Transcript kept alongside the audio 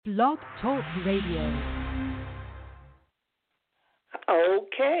Blog Talk Radio.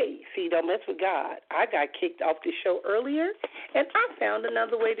 Okay, see, don't mess with God. I got kicked off the show earlier, and I found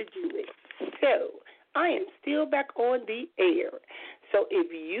another way to do it. So, I am still back on the air. So,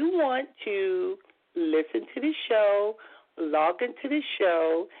 if you want to listen to the show, log into the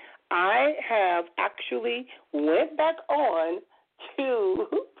show, I have actually went back on to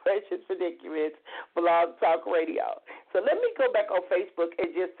Precious Predicaments Blog Talk Radio. So let me go back on Facebook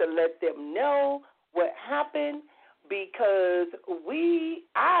and just to let them know what happened, because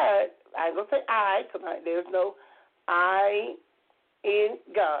I ain't going to say I, because there's no I in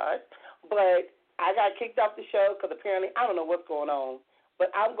God, but I got kicked off the show because apparently I don't know what's going on.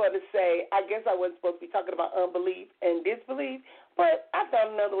 But I'm going to say, I guess I wasn't supposed to be talking about unbelief and disbelief, but I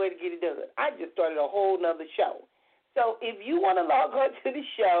found another way to get it done. I just started a whole nother show. So if you want to log on to the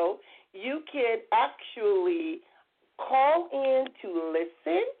show, you can actually call in to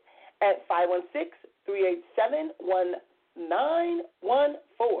listen at 516-387-1914.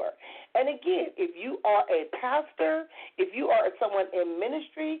 And again, if you are a pastor, if you are someone in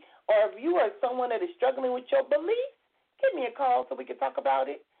ministry, or if you are someone that is struggling with your beliefs, give me a call so we can talk about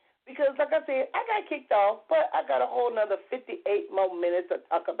it. Because, like I said, I got kicked off, but I got a whole another 58 more minutes to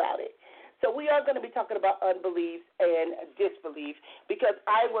talk about it. So we are going to be talking about unbelief and disbelief, because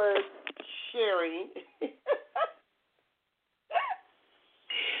I was sharing.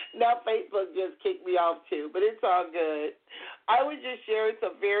 Now Facebook just kicked me off too, but it's all good. I was just sharing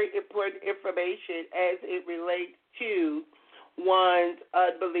some very important information as it relates to one's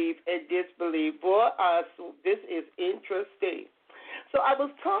unbelief and disbelief. Boy, this is interesting. So I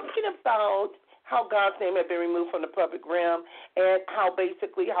was talking about how God's name had been removed from the public realm, and how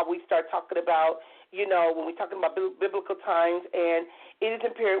basically how we start talking about, when we're talking about biblical times, and it is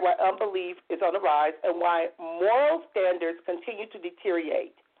impaired why unbelief is on the rise and why moral standards continue to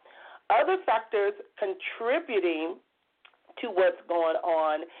deteriorate. Other factors contributing to what's going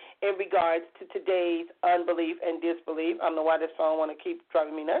on in regards to today's unbelief and disbelief, I don't know why this phone want to keep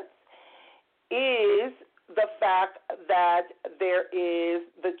driving me nuts, is the fact that there is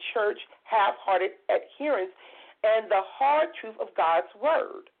the church half-hearted adherence and the hard truth of God's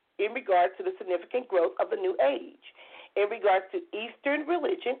word in regards to the significant growth of the new age, in regards to Eastern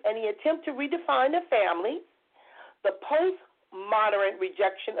religion and the attempt to redefine the family, the postmodern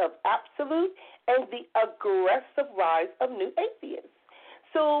rejection of absolute, and the aggressive rise of new atheists.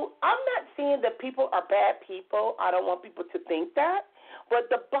 So I'm not saying that people are bad people. I don't want people to think that. But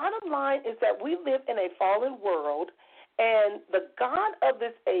the bottom line is that we live in a fallen world, and the God of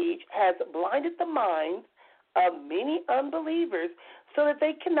this age has blinded the minds of many unbelievers so that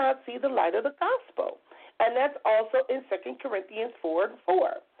they cannot see the light of the gospel. And that's also in 2 Corinthians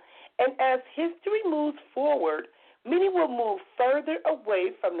 4:4. And as history moves forward, many will move further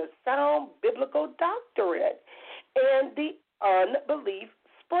away from the sound biblical doctrine, and the unbelief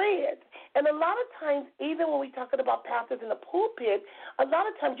spreads. And a lot of times, even when we're talking about pastors in the pulpit, a lot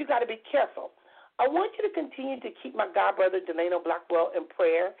of times you got to be careful. I want you to continue to keep my god brother Delano Blackwell in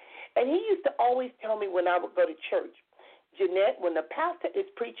prayer. And he used to always tell me when I would go to church, Jeanette, when the pastor is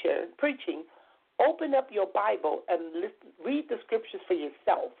preaching, open up your Bible and read the scriptures for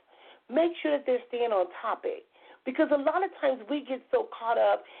yourself. Make sure that they're staying on topic. Because a lot of times we get so caught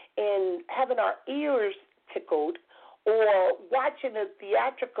up in having our ears tickled or watching the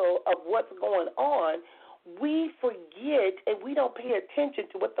theatrical of what's going on, we forget and we don't pay attention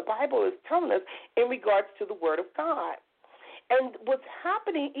to what the Bible is telling us in regards to the Word of God. And what's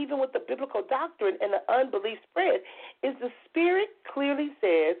happening even with the biblical doctrine and the unbelief spread is the Spirit clearly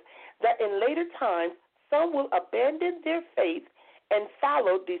says that in later times some will abandon their faith and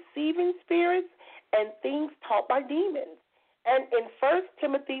follow deceiving spirits and things taught by demons. And in 1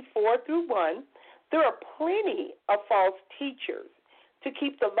 Timothy 4:1, there are plenty of false teachers to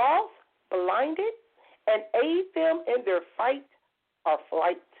keep the lost blinded and aid them in their fight or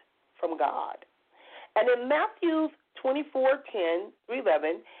flight from God. And in Matthew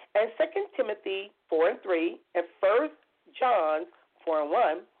 24:10-11, and 2 Timothy 4:3, and 1 John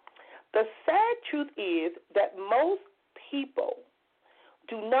 4:1, the sad truth is that most people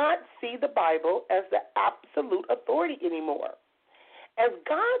do not see the Bible as the absolute authority anymore. As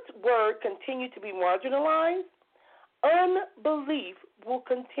God's word continues to be marginalized, unbelief will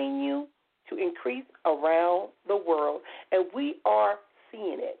continue to increase around the world, and we are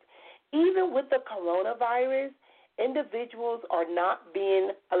seeing it. Even with the coronavirus, individuals are not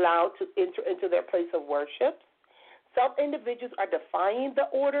being allowed to enter into their place of worship. Some individuals are defying the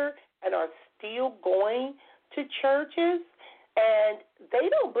order and are still going to churches. and they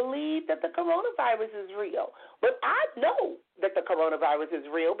don't believe that the coronavirus is real. But I know that the coronavirus is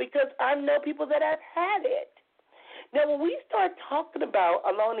real because I know people that have had it. Now, when we start talking about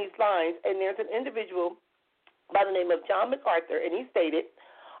along these lines, and there's an individual by the name of John MacArthur, and he stated,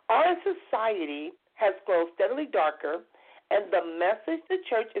 our society has grown steadily darker, and the message the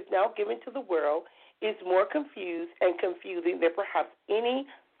church is now giving to the world is more confused and confusing than perhaps any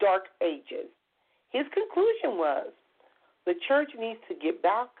dark ages. His conclusion was, the church needs to get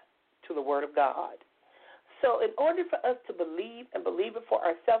back to the Word of God. So in order for us to believe and believe it for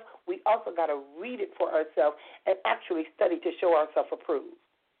ourselves, we also got to read it for ourselves and actually study to show ourselves approved.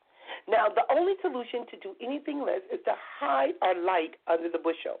 Now, the only solution to do anything less is to hide our light under the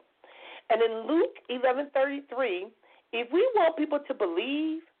bushel. And in Luke 11:33, if we want people to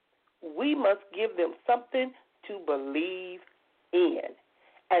believe, we must give them something to believe in.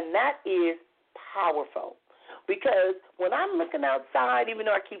 And that is powerful. Because when I'm looking outside, even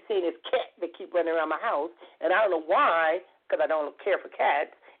though I keep seeing this cat that keep running around my house, and I don't know why, because I don't care for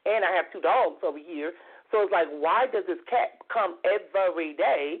cats, and I have 2 dogs over here, so it's like, why does this cat come every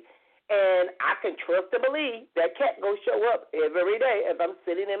day? And I can trust and believe that cat go show up every day if I'm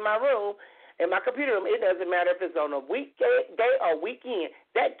sitting in my room, in my computer room. It doesn't matter if it's on a weekday or weekend.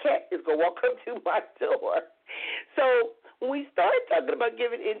 That cat is going to walk up to my door. So when we start talking about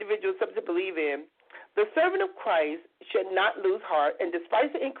giving individuals something to believe in, the servant of Christ should not lose heart, and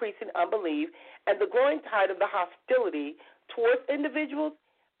despite the increase in unbelief and the growing tide of the hostility towards individuals,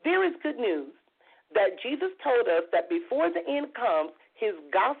 there is good news that Jesus told us that before the end comes, his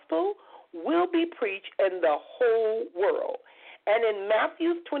gospel will be preached in the whole world. And in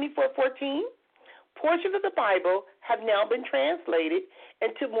Matthew 24:14, portions of the Bible have now been translated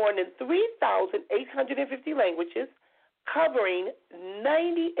into more than 3,850 languages, covering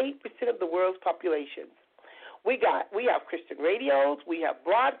 98% of the world's populations. We have Christian radios, we have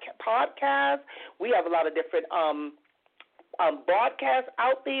podcasts, we have a lot of different broadcasts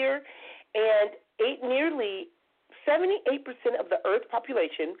out there, and nearly 78% of the Earth's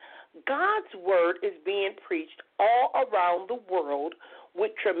population, God's word is being preached all around the world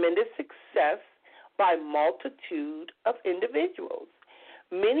with tremendous success by multitude of individuals,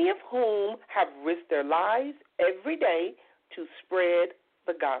 many of whom have risked their lives every day to spread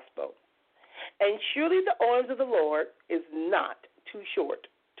the gospel. And surely the arms of the Lord is not too short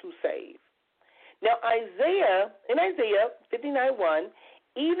to save. Now, in Isaiah 59:1,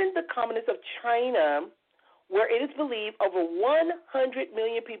 even the communists of China, where it is believed over 100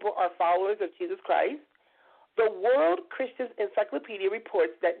 million people are followers of Jesus Christ, the World Christian Encyclopedia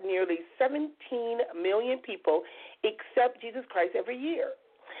reports that nearly 17 million people accept Jesus Christ every year.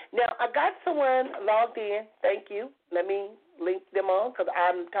 Now, I got someone logged in. Thank you. Let me link them on because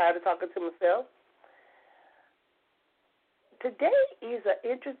I'm tired of talking to myself. Today is an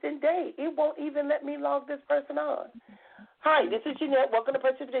interesting day. It won't even let me log this person on. Hi, this is Jeanette. Welcome to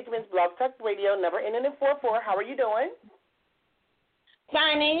Precious Predicaments, Blog Talk Radio, number ending in 44. How are you doing?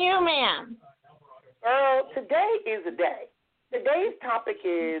 Fine, and you, ma'am? Well, today is a day. Today's topic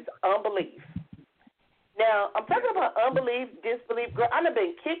is unbelief. Now, I'm talking about unbelief, disbelief. Girl, I've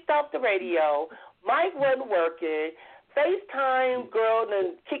been kicked off the radio. Mic wasn't working. FaceTime girl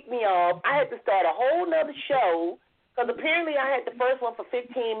done kicked me off. I had to start a whole nother show because apparently I had the first one for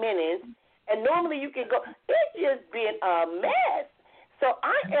 15 minutes. And normally you can go. It's just been a mess. So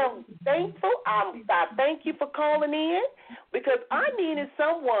I am thankful. I thank you for calling in because I needed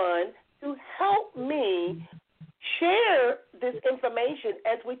someone to help me share this information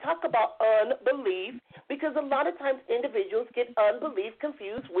as we talk about unbelief, because a lot of times individuals get unbelief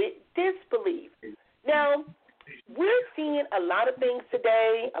confused with disbelief. Now, we're seeing a lot of things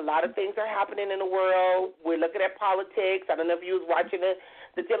today. A lot of things are happening in the world. We're looking at politics. I don't know if you was watching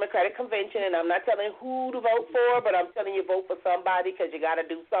the Democratic Convention, and I'm not telling who to vote for, but I'm telling you vote for somebody because you got to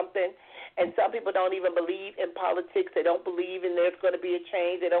do something. And some people don't even believe in politics. They don't believe in there's going to be a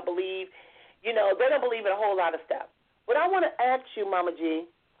change. They don't believe, they don't believe in a whole lot of stuff. But I want to ask you, Mama G,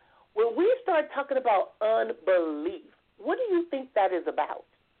 when we start talking about unbelief, what do you think that is about?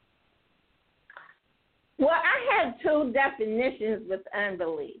 Well, I have 2 definitions with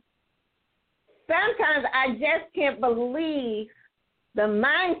unbelief. Sometimes I just can't believe the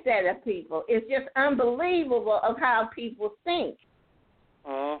mindset of people. It's just unbelievable of how people think.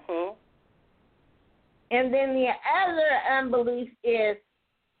 Uh-huh. And then the other unbelief is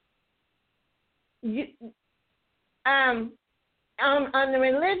on the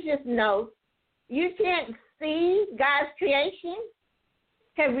religious note, you can't see God's creation.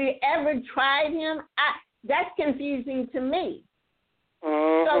 Have you ever tried him? That's confusing to me.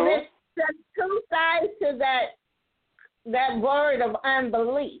 Uh-huh. So there's 2 sides to that that word of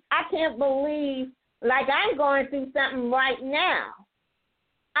unbelief. I can't believe, like I'm going through something right now.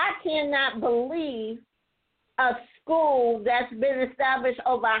 I cannot believe a school that's been established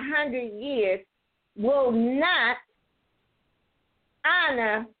over 100 years will not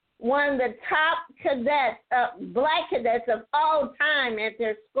honor one of the top cadets, black cadets of all time at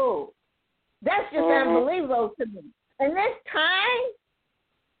their school. That's just unbelievable to me. And this time,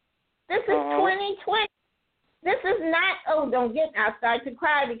 this is 2020. This is not, I'll start to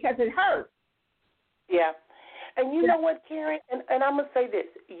cry because it hurts. Yeah. And you know what, Karen? And I'm going to say this.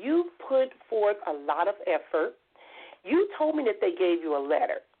 You put forth a lot of effort. You told me that they gave you a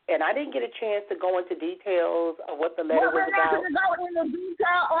letter, and I didn't get a chance to go into details of what the letter was about. We're not going to go into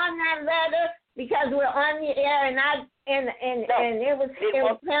detail on that letter because we're on the air, and it was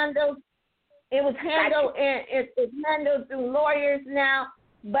handled. It was handled, and it's handled through lawyers now,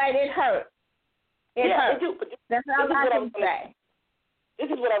 but it hurt. It hurt. That's all I can say. This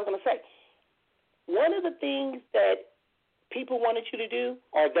is what I was going to say. One of the things that people wanted you to do,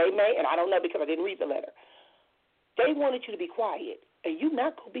 or they may, and I don't know because I didn't read the letter, they wanted you to be quiet, and you're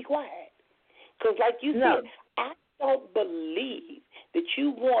not going to be quiet. Because like you said, I don't believe that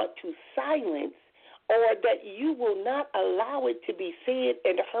you want to silence or that you will not allow it to be said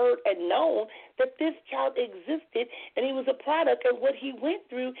and heard and known that this child existed and he was a product of what he went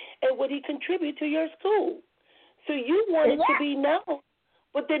through and what he contributed to your school. So you want it to be known.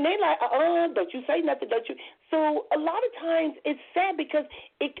 But then they like, don't you say nothing, don't you? So a lot of times it's sad because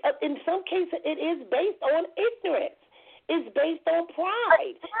it, in some cases it is based on ignorance. It's based on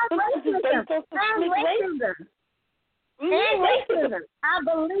pride. It's based on racism. And racism. I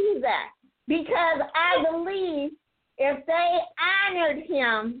believe that. Because I believe if they honored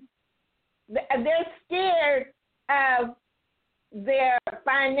him, they're scared of their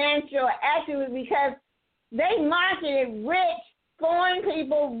financial attributes because they marketed rich, foreign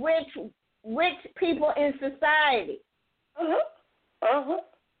people, rich people in society.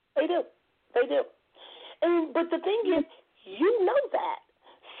 They do. But the thing is, you know that.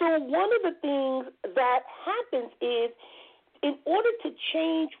 So one of the things that happens is, in order to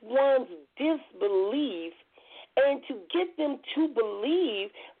change one's disbelief and to get them to believe,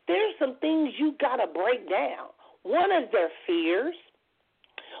 there's some things you got to break down. One is their fears.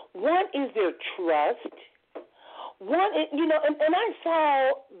 One is their trust. One, and I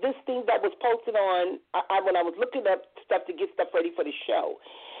saw this thing that was posted on when I was looking up stuff to get stuff ready for the show.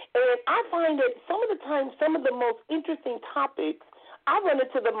 And I find that some of the times, some of the most interesting topics, I run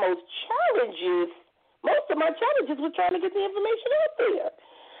into the most challenges. Most of my challenges were trying to get the information out there.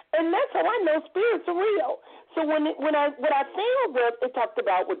 And that's how I know spirits are real. So what I found was it talked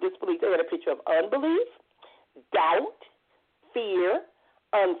about with disbelief. They had a picture of unbelief, doubt, fear,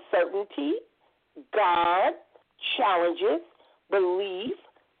 uncertainty, God, challenges, belief,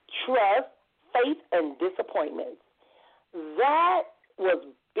 trust, faith, and disappointments. That was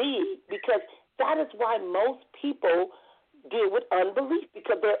big because that is why most people deal with unbelief,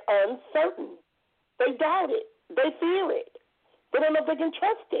 because they're uncertain. They doubt it. They fear it. They don't know if they can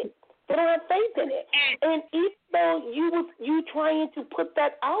trust it. They don't have faith in it. And even though you trying to put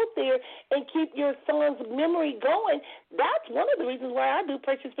that out there and keep your son's memory going, that's one of the reasons why I do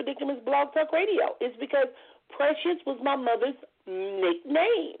Precious Predicaments Blog Talk Radio. It's because Precious was my mother's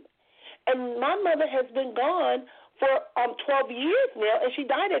nickname. And my mother has been gone for 12 years now, and she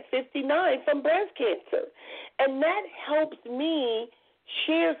died at 59 from breast cancer. And that helps me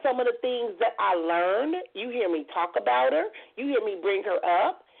share some of the things that I learned. You hear me talk about her. You hear me bring her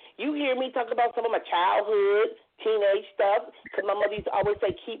up. You hear me talk about some of my childhood, teenage stuff, because my mother used to always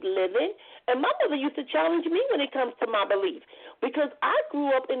say, keep living. And my mother used to challenge me when it comes to my belief, because I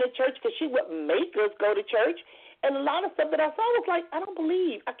grew up in the church because she would make us go to church. And a lot of stuff that I saw was like, I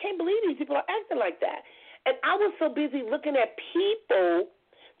can't believe these people are acting like that. And I was so busy looking at people,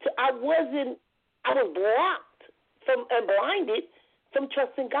 so I was blocked from and blinded from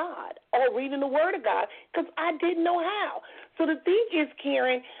trusting God or reading the Word of God because I didn't know how. So the thing is,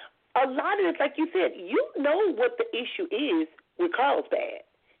 Karen, a lot of it, like you said, you know what the issue is with Carlsbad.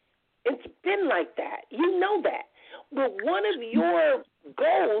 It's been like that. You know that. But one of your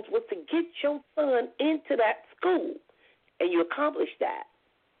goals was to get your son into that school, and you accomplished that.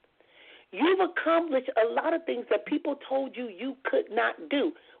 You've accomplished a lot of things that people told you you could not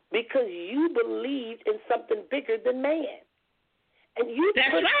do because you believed in something bigger than man. And you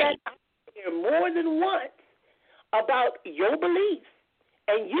put that out there more than once about your beliefs,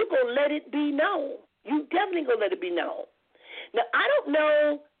 and you're going to let it be known. You definitely going to let it be known. Now, I don't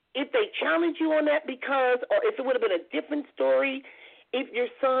know if they challenge you on that or if it would have been a different story if your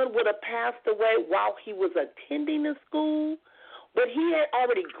son would have passed away while he was attending the school, but he had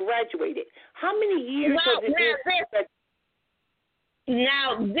already graduated. How many years has it been?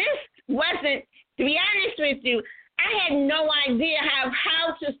 Now, this wasn't, to be honest with you, I had no idea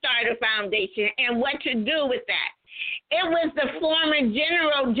how to start a foundation and what to do with that. It was the former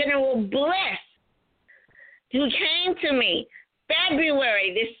General Bliss, who came to me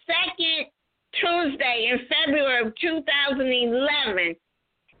February, the second Tuesday in February of 2011,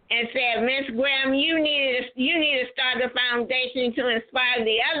 and said, Miss Graham, you need to start a foundation to inspire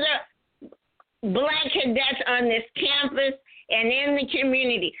the other Black cadets on this campus and in the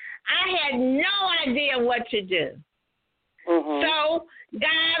community. I had no idea what to do. Mm-hmm. So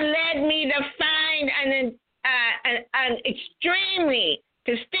God led me to find an extremely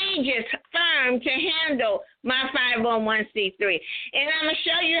prestigious firm to handle my 501c3. And I'm going to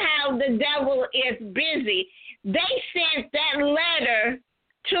show you how the devil is busy. They sent that letter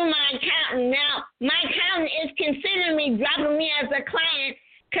to my accountant. Now, my accountant is considering me, dropping me as a client,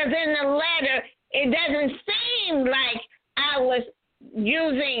 because in the letter, it doesn't seem like I was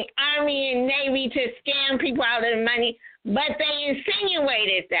using Army and Navy to scam people out of the money, but they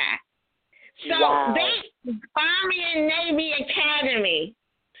insinuated that. So they, Army and Navy Academy,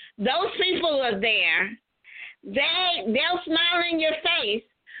 those people are there. They'll smile in your face,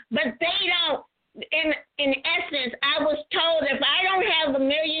 but they don't. In essence, I was told if I don't have $1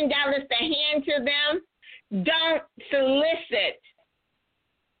 million to hand to them, don't solicit.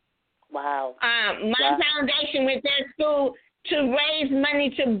 Wow. My foundation with their school to raise money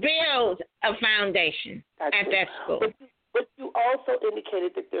to build a foundation at that school. But you also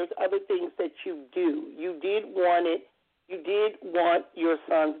indicated that there's other things that you do. You did want your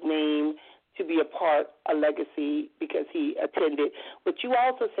son's name to be a legacy because he attended. But you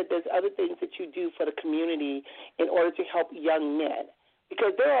also said there's other things that you do for the community in order to help young men.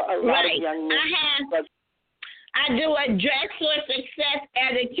 Because there are a lot of young men. I do a Dress for Success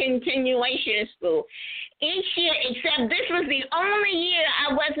at a continuation school. Each year, except this was the only year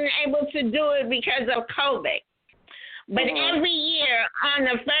I wasn't able to do it because of COVID. But every year, on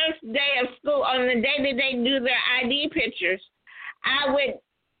the first day of school, on the day that they do their ID pictures,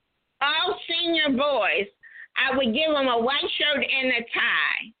 all senior boys, I would give them a white shirt and a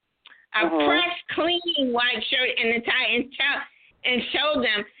tie, a pressed, clean white shirt and a tie, and show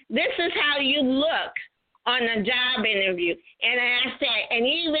them, this is how you look on a job interview. And I said, and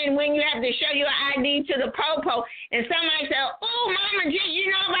even when you have to show your ID to the popo, and somebody said, oh, Mama G, you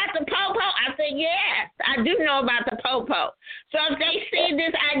know about the popo? I said, yes, I do know about the popo. So if they see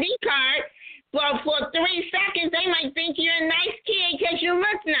this ID card for 3 seconds, they might think you're a nice kid because you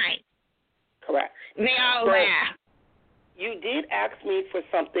look nice. Correct. They all laugh. You did ask me for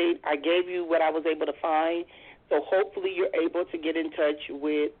something. I gave you what I was able to find. So hopefully you're able to get in touch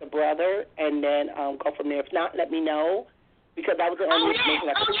with the brother and then go from there. If not, let me know because I was the only information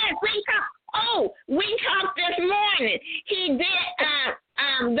I could. We talked this morning. He did.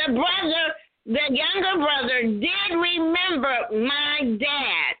 The younger brother did remember my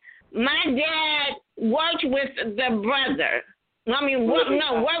dad. My dad worked with the brother.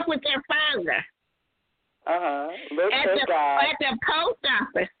 Worked with their father. At the post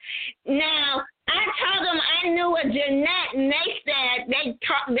office. Now, I told them I knew a Jeanette, and they said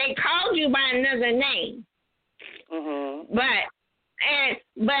they called you by another name. But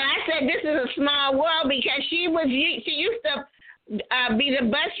I said this is a small world because she used to be the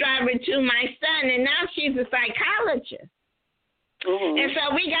bus driver to my son, and now she's a psychologist. And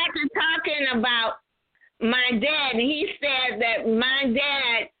so we got to talking about my dad, and he said that my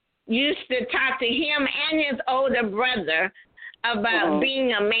dad used to talk to him and his older brother about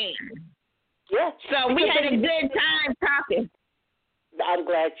being a man. Yeah. So we had a good time talking. I'm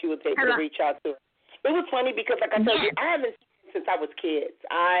glad you were able to reach out to him. It was funny because, like I told you, I haven't seen him since I was kids.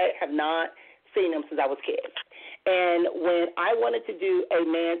 I have not seen him since I was kids. And when I wanted to do a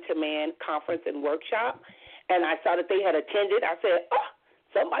man-to-man conference and workshop, and I saw that they had attended, I said,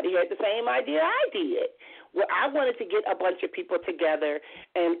 somebody had the same idea I did. Well, I wanted to get a bunch of people together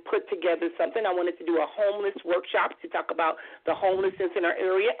and put together something. I wanted to do a homeless workshop to talk about the homelessness in our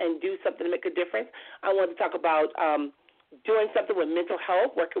area and do something to make a difference. I wanted to talk about doing something with mental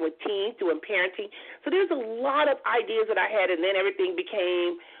health, working with teens, doing parenting. So there's a lot of ideas that I had, and then everything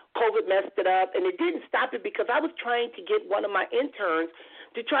became COVID messed it up, and it didn't stop it because I was trying to get one of my interns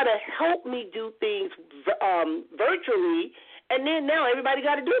to try to help me do things virtually, and then now everybody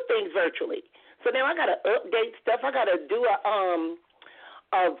got to do things virtually. So now I got to update stuff. I got to do a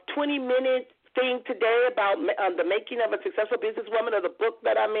 20-minute thing today about the making of a successful businesswoman, of the book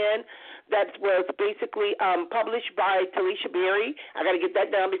that I'm in, that was basically published by Talisha Berry. I got to get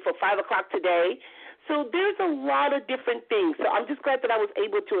that done before 5 o'clock today. So there's a lot of different things. So I'm just glad that I was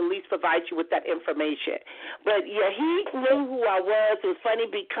able to at least provide you with that information. But, yeah, he knew who I was. It was funny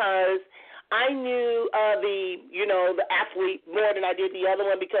because I knew the athlete more than I did the other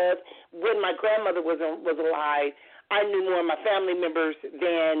one, because when my grandmother was alive, I knew more of my family members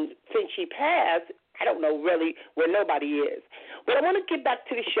than since she passed. I don't know really where nobody is. But I want to get back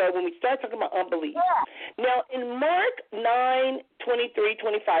to the show when we start talking about unbelief. Yeah. Now, in Mark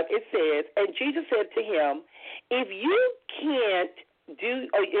 9:23-25, it says, and Jesus said to him, if you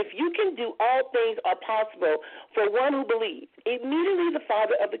can do all things are possible for one who believes. Immediately the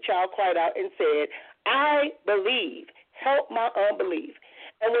father of the child cried out and said, I believe. Help my unbelief.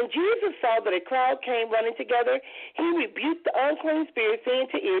 And when Jesus saw that a crowd came running together, he rebuked the unclean spirit, saying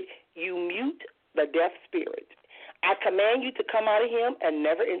to it, you mute the deaf spirit. I command you to come out of him and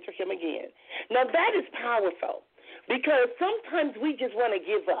never enter him again. Now that is powerful, because sometimes we just want to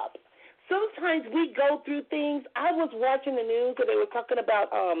give up. Sometimes we go through things. I was watching the news and they were talking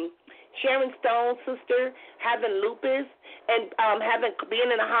about Sharon Stone's sister having lupus and being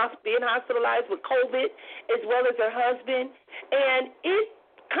hospitalized with COVID, as well as her husband. And it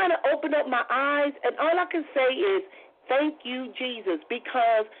kind of opened up my eyes. And all I can say is, thank you, Jesus,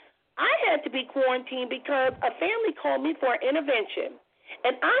 because I had to be quarantined because a family called me for an intervention.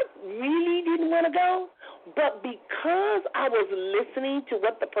 And I really didn't want to go, but because I was listening to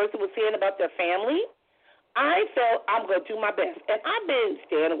what the person was saying about their family, I felt I'm going to do my best. And I've been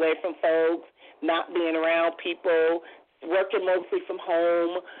staying away from folks, not being around people, working mostly from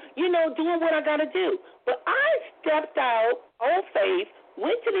home, doing what I got to do. But I stepped out on faith,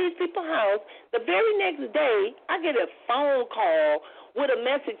 went to these people's house. The very next day, I get a phone call with a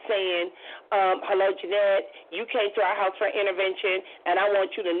message saying, hello, Jeanette, you came to our house for an intervention, and I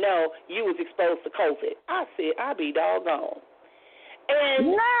want you to know you was exposed to COVID. I said, I'll be doggone.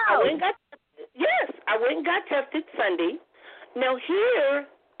 And no. I went and got tested Sunday. Now here,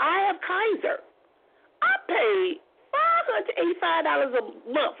 I have Kaiser. I paid $585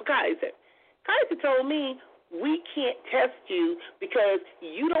 a month for Kaiser. Kaiser told me, we can't test you because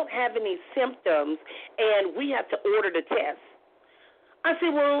you don't have any symptoms, and we have to order the test. I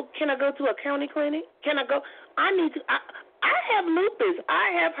said, well, can I go to a county clinic? Can I go? I have lupus. I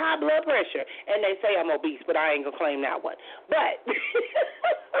have high blood pressure. And they say I'm obese, but I ain't going to claim that one. But,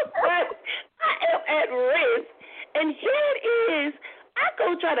 but I am at risk. And here it is. I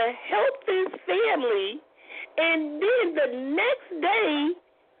go try to help this family, and then the next day,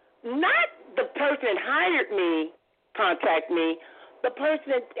 not the person that hired me contact me, the person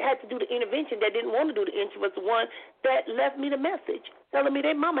that had to do the intervention that didn't want to do the intervention was the one that left me the message telling me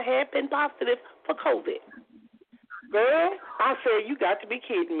their mama had been positive for COVID. Girl, I said, you got to be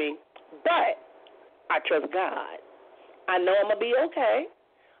kidding me. But I trust God. I know I'm going to be okay.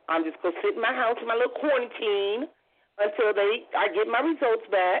 I'm just going to sit in my house in my little quarantine until I get my results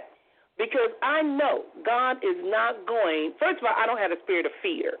back, because I know God is not going. First of all, I don't have a spirit of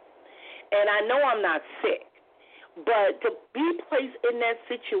fear, and I know I'm not sick. But to be placed in that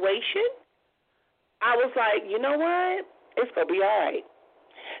situation, I was like, you know what? It's going to be all right.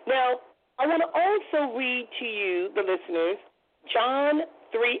 Now, I want to also read to you, the listeners, John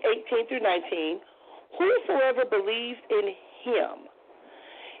 3:18-19. Whosoever believes in him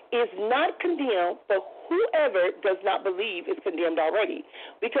is not condemned, but whoever does not believe is condemned already,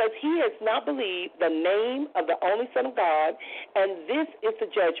 because he has not believed the name of the only Son of God, and this is the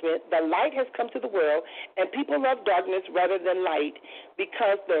judgment. The light has come to the world, and people love darkness rather than light,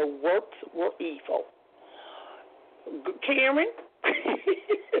 because their works were evil. Karen?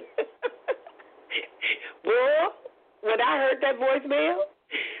 Boy, when I heard that voicemail,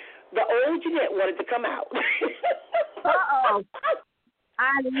 the old Jeanette wanted to come out. Uh-oh.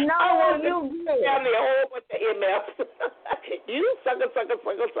 I know you did. Tell me a whole bunch of MFs. You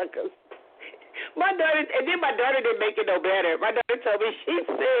suckers. My daughter, and then my daughter didn't make it no better. My daughter told me, she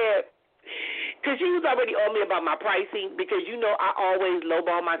said, because she was already on me about my pricing, because you know I always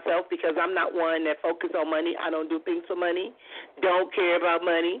lowball myself, because I'm not one that focuses on money. I don't do things for money, don't care about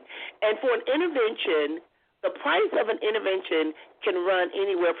money. And for an intervention, the price of an intervention can run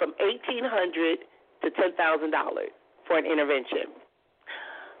anywhere from $1,800 to $10,000 for an intervention.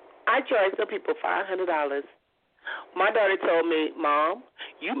 I charge some people $500. My daughter told me, Mom,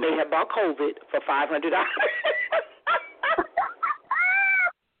 you may have bought COVID for $500.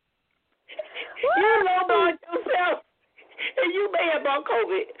 You lowballed yourself, and you may have bought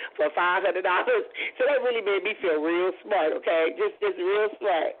COVID for $500. So that really made me feel real smart, okay? Just real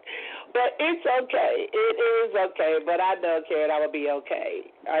smart. But it's okay. It is okay. But I know, Karen, I will be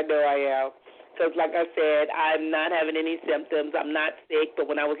okay. I know I am. Because, like I said, I'm not having any symptoms. I'm not sick. But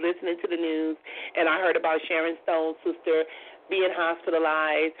when I was listening to the news and I heard about Sharon Stone's sister being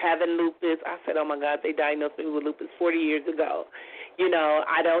hospitalized, having lupus, I said, oh, my God, they diagnosed me with lupus 40 years ago. You know,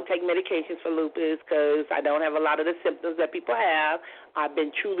 I don't take medications for lupus because I don't have a lot of the symptoms that people have. I've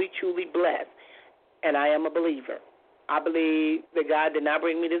been truly, truly blessed, and I am a believer. I believe that God did not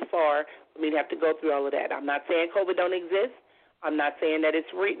bring me this far for me to have to go through all of that. I'm not saying COVID don't exist. I'm not saying that it's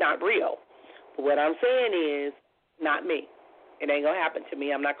not real. But what I'm saying is, not me. It ain't going to happen to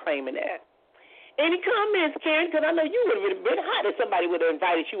me. I'm not claiming that. Any comments, Karen? Because I know you would have been hot if somebody would have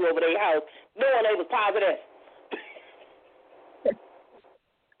invited you over their house knowing they was positive.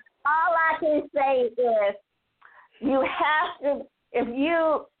 All I can say is you have to,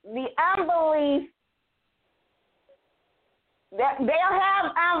 the unbelief, they'll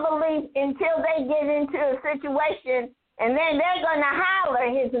have unbelief until they get into a situation, and then they're going to holler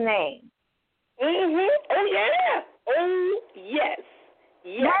his name. Mm-hmm. Oh, yeah. Oh, yes.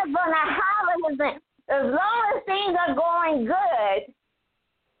 Yes. They're going to holler his name. As long as things are going good,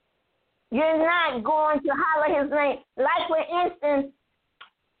 you're not going to holler his name. Like, for instance,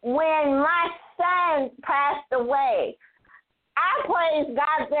 when my son passed away, I praise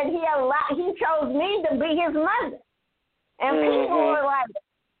God that he chose me to be his mother. And people were like,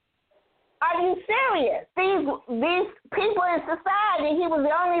 are you serious? These people in society, he was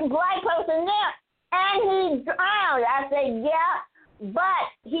the only black person there, and he drowned. I said, yeah, but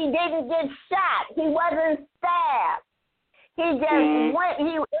he didn't get shot. He wasn't stabbed. He just went,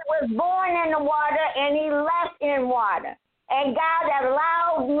 it was born in the water, and he left in water. And God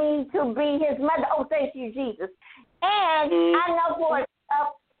allowed me to be his mother. Oh, thank you, Jesus. And I know I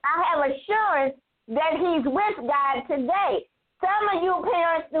have assurance that he's with God today. Some of you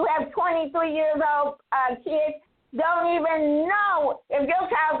parents who have 23-year-old kids don't even know if your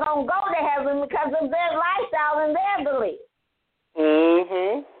child's going to go to heaven because of their lifestyle and their beliefs.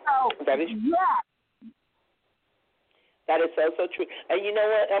 Mm-hmm. So, that is yeah. That is so true. And you know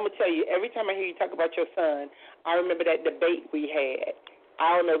what? I'm going to tell you, every time I hear you talk about your son, I remember that debate we had.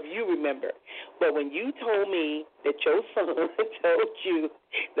 I don't know if you remember, but when you told me that your son told you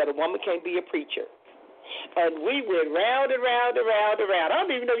that a woman can't be a preacher, and we went round and round and round and round. I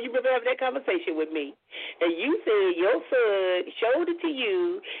don't even know if you remember having that conversation with me. And you said your son showed it to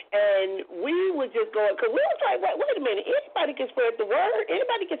you, and we were just going, because we was like, wait a minute, anybody can spread the word,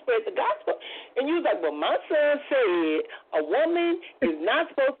 anybody can spread the gospel. And you was like, well, my son said a woman is not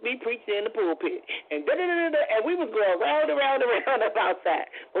supposed to be preaching in the pulpit. And da-da-da-da-da. And we was going round and round and round about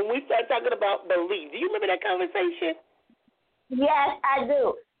that when we started talking about belief. Do you remember that conversation? Yes, I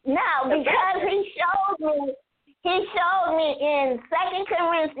do. Now, because he showed me in 2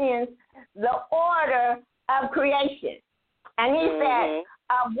 Corinthians the order of creation. And he said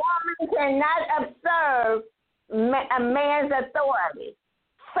a woman cannot observe a man's authority.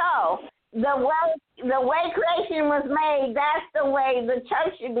 So the way creation was made, that's the way the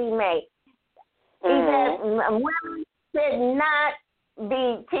church should be made. He said women should not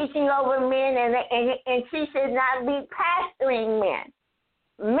be teaching over men, and she should not be pastoring men.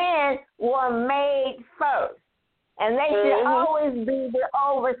 Men were made first, and they should always be the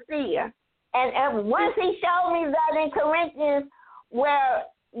overseer. And once he showed me that in Corinthians, where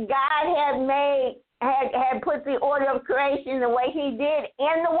God had put the order of creation the way he did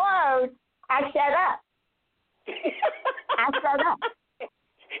in the Word, I shut up.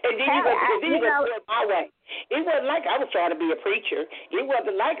 And then you go my way. It wasn't like I was trying to be a preacher. It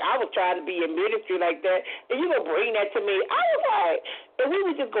wasn't like I was trying to be in ministry like that. And you gonna bring that to me? I was like, and we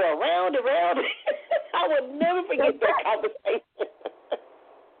would just go around and around. I would never forget that conversation.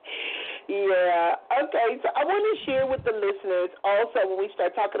 Yeah. Okay. So I want to share with the listeners also when we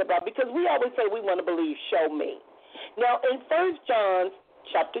start talking about, because we always say we want to believe. Show me. Now in 1 John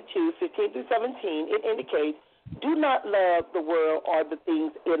chapter 2, 15 through 17, it indicates, do not love the world or the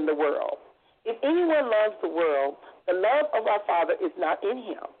things in the world. If anyone loves the world, the love of our Father is not in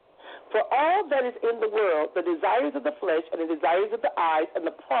him. For all that is in the world, the desires of the flesh and the desires of the eyes and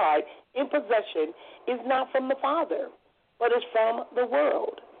the pride in possession is not from the Father, but is from the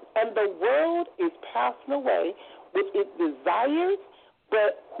world. And the world is passing away with its desires,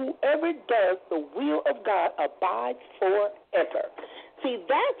 but whoever does the will of God abides forever. See,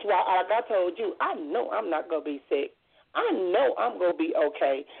 that's why, like I told you, I know I'm not going to be sick. I know I'm going to be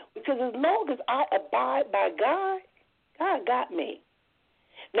okay. Because as long as I abide by God, God got me.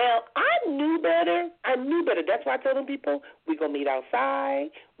 Now, I knew better. That's why I told them people, we're going to meet outside,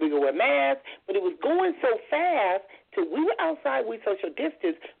 we're going to wear masks. But it was going so fast So we were outside, we social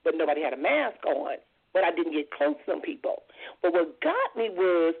distance, but nobody had a mask on. But I didn't get close to some people. But what got me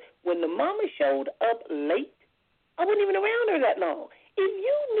was when the mama showed up late, I wasn't even around her that long. If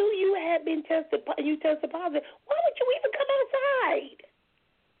you knew you had been tested positive, why would you even come outside?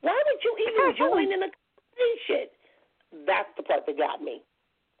 Why would you even join in the conversation? That's the part that got me.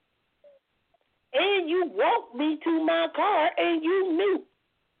 And you walked me to my car, and you knew.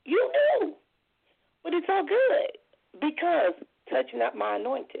 You knew. But it's all good because touch not my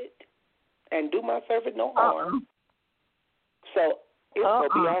anointed and do my servant no harm. So it's going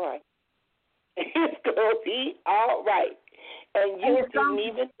to be all right. It's going to be all right. And you didn't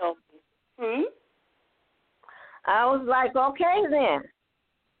even know. I was like, okay then.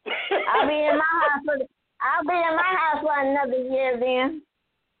 I'll be in my house for another year then.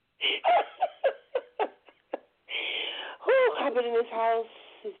 I've been in this house.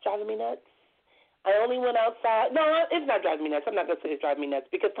 It's driving me nuts. I only went outside. No, it's not driving me nuts. I'm not going to say it's driving me nuts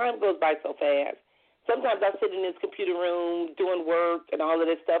because time goes by so fast. Sometimes I sit in this computer room doing work and all of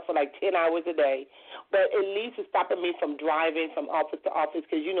this stuff for like 10 hours a day. But at least it's stopping me from driving from office to office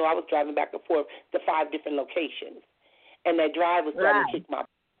because, you know, I was driving back and forth to 5 different locations. And that drive was starting to kick my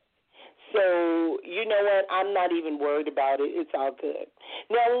butt. So, you know what? I'm not even worried about it. It's all good.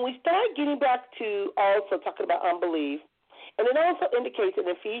 Now, when we start getting back to also talking about unbelief, and it also indicates in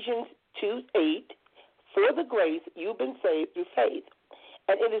Ephesians 2:8, for the grace you've been saved through faith.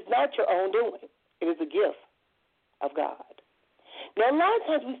 And it is not your own doing. It is a gift of God. Now, a lot of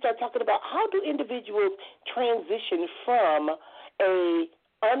times we start talking about how do individuals transition from a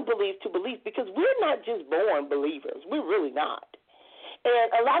unbelief to belief because we're not just born believers. We're really not.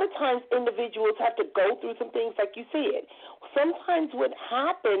 And a lot of times individuals have to go through some things like you said. Sometimes what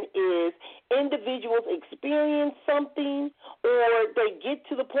happens is individuals experience something or they get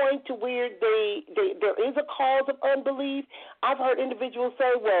to the point to where there is a cause of unbelief. I've heard individuals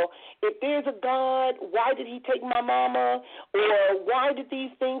say, well, if there's a God, why did he take my mama? Or why did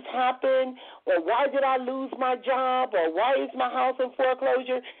these things happen? Or why did I lose my job? Or why is my house in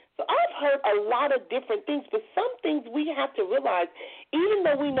foreclosure? So I've heard a lot of different things, but some things we have to realize, even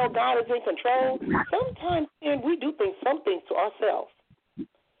though we know God is in control, sometimes we do some things to ourselves.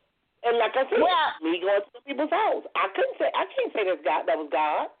 And like I said, me going to some people's house, I can't say that was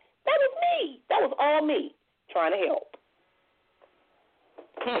God. That was me. That was all me trying to help.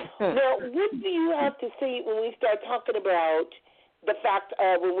 Now, what do you have to say when we start talking about the fact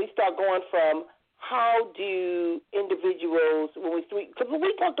when we start going from how do individuals, because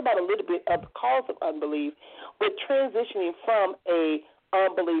we talked about a little bit of the cause of unbelief, but transitioning from a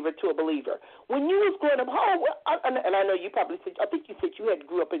unbeliever to a believer. When you was growing up, and I know you probably said, I think you said you had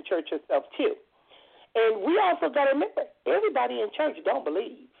grew up in church yourself too. And we also got to remember, everybody in church don't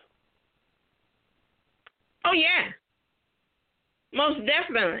believe. Oh, yeah. Most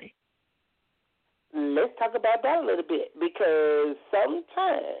definitely. Let's talk about that a little bit because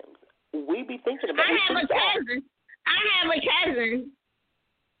sometimes we be thinking about it. I have a cousin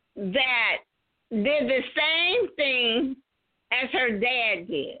that did the same thing as her dad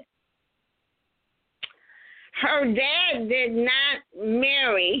did. Her dad did not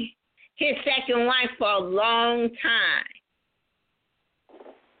marry his second wife for a long time.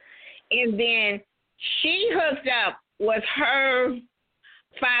 And then she hooked up with her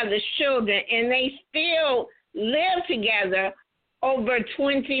father's children, and they still live together over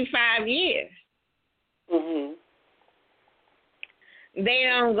 25 years. Mm-hmm. They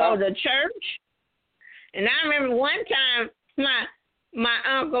don't go to church. And I remember one time my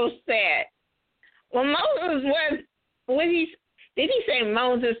uncle said, well, Moses did he say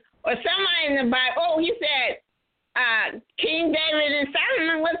Moses or somebody in the Bible? Oh, he said King David and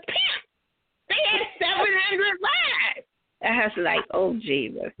Solomon was pimps. They had 700 wives. I was like, oh,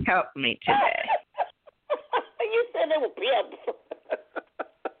 Jesus, help me today. You said they were pimps.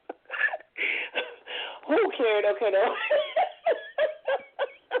 Who cared? Okay, no.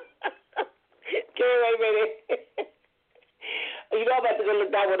 Okay, wait a minute. You know I'm about to go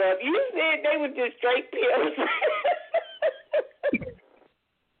look that one up. You said they were just straight pimps.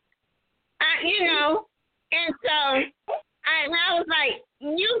 And so I was like,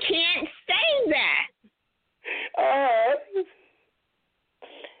 you can't say that.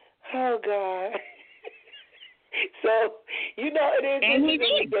 Oh, God. So, it is. And he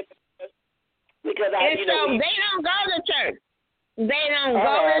did. Because they don't go to church. They don't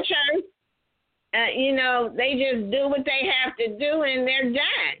go to church. They just do what they have to do, and they're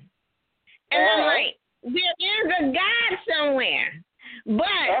done. And I'm like, there is a God somewhere.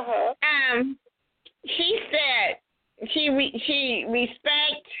 But she said she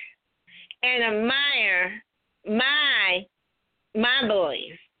respects and admire my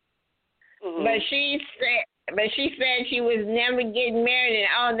she said she was never getting married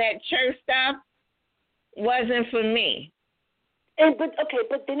and all that church stuff wasn't for me. But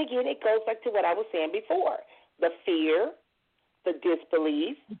then again, it goes back to what I was saying before. The fear, the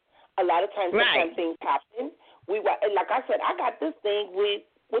disbelief. A lot of times, sometimes things happen. Like I said, I got this thing with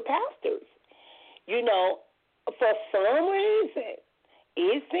pastors. You know, for some reason,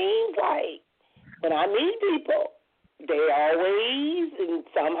 it seems like when I meet people, they're always and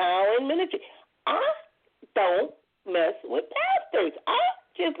somehow in ministry. I don't mess with pastors. I'm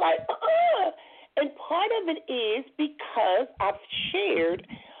just like, And part of it is because I've shared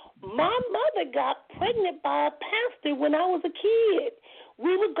my mother got pregnant by a pastor when I was a kid.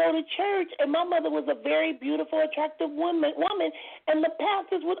 We would go to church, and my mother was a very beautiful, attractive woman, and the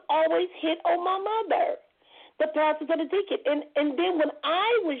pastors would always hit on my mother, the pastors and the deacon. And then when I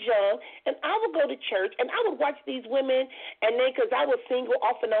was young, and I would go to church, and I would watch these women, and then because I was single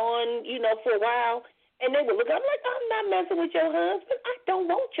off and on, for a while, and they would look, I'm like, I'm not messing with your husband. I don't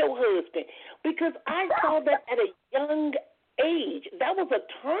want your husband, because I saw that at a young age. That was a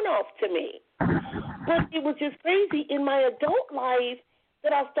turnoff to me. But it was just crazy in my adult life that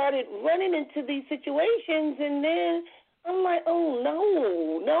I started running into these situations, and then I'm like, oh, no,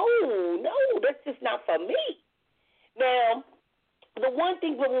 that's just not for me. Now, the one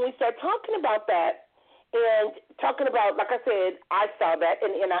thing, when we start talking about that and talking about, like I said, I saw that,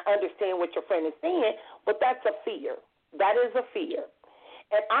 and I understand what your friend is saying, but that's a fear. That is a fear.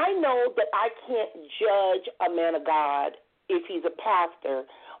 And I know that I can't judge a man of God if he's a pastor,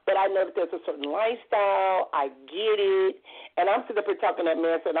 but I know that there's a certain lifestyle. I get it. And I'm sitting up here talking to that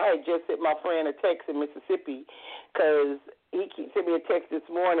man, and I had just sent my friend a text in Mississippi because he sent me a text this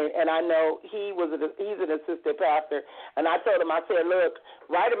morning, and I know he's an assistant pastor. And I told him, I said, look,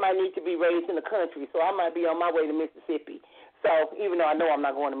 Ryder might need to be raised in the country, so I might be on my way to Mississippi. So even though I know I'm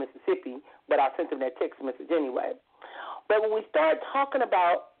not going to Mississippi, but I sent him that text message anyway. But when we start talking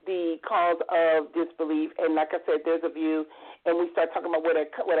about the cause of disbelief, and like I said, there's a view, and we start talking about where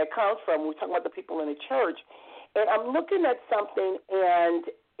that comes from, we're talking about the people in the church, and I'm looking at something, and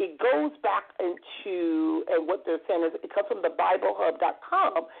it goes back into, and what they're saying is, it comes from the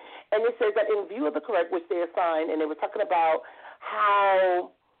BibleHub.com, and it says that in view of the correct which they assigned, and they were talking about how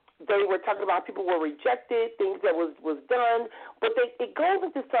they were talking about people were rejected, things that was done, but it goes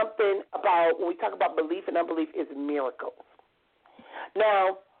into something about, when we talk about belief and unbelief, is miracles.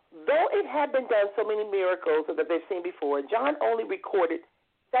 Now, though it had been done so many miracles that they've seen before, John only recorded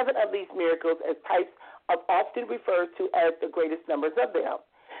 7 of these miracles as types of often referred to as the greatest numbers of them.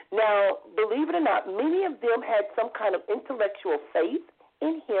 Now, believe it or not, many of them had some kind of intellectual faith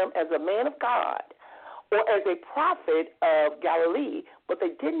in him as a man of God or as a prophet of Galilee, but they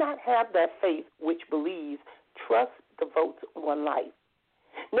did not have that faith which believes, trusts, devotes one life.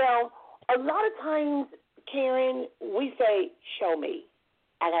 Now, a lot of times, Karen, we say, show me.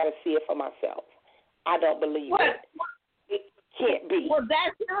 I got to see it for myself. I don't believe it. It can't be. Well,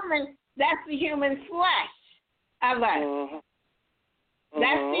 that's human. That's the human flesh of us. Mm-hmm.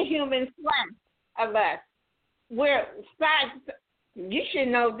 That's the human flesh of us. You should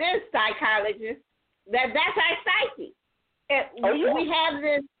know this, psychologist, that's our psyche. We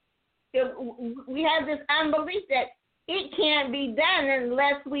have this unbelief that it can't be done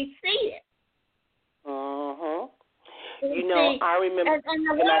unless we see it. Mm-hmm. I remember. And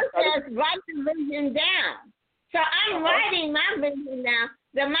the Lord says, write the vision down. So I'm writing my vision down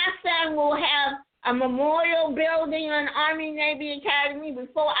that my son will have a memorial building on Army Navy Academy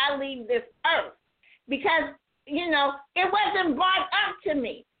before I leave this earth. Because, it wasn't brought up to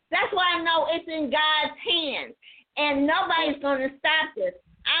me. That's why I know it's in God's hands. And nobody's going to stop this.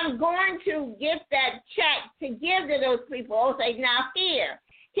 I'm going to get that check to give to those people. I'll say, now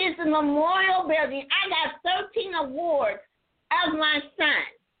here's the memorial building. I got 13 awards of my son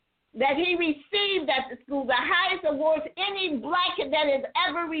that he received at the school, the highest awards any black that has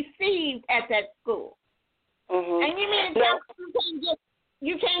ever received at that school. Mm-hmm. And you mean to tell me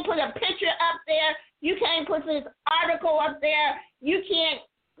you can't put a picture up there, you can't put this article up there, you can't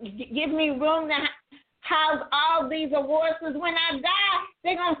give me room to house all these awards, because when I die,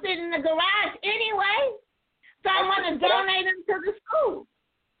 they're going to sit in the garage anyway. So I want to donate them to the school.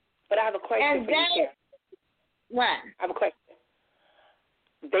 But I have a question for you. What? I have a question.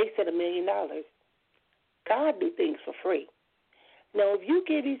 They said $1 million. God do things for free. Now, if you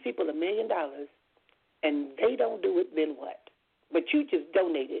give these people $1 million and they don't do it, then what? But you just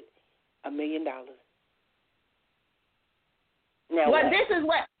donated $1 million. Now well, what? This is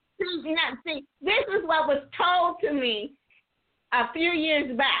what was told to me a few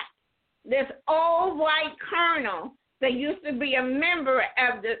years back. This old white colonel that used to be a member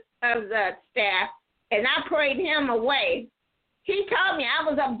of the staff and I prayed him away. He told me I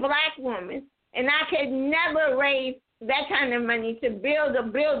was a black woman, and I could never raise that kind of money to build a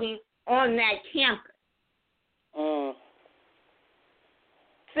building on that campus.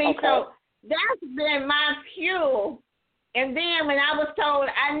 See, okay. so that's been my fuel. And then when I was told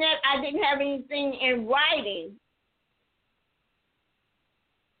I didn't have anything in writing,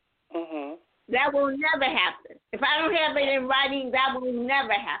 that will never happen. If I don't have it in writing, that will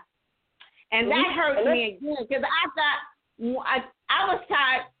never happen. And that hurt me again, because I thought, I was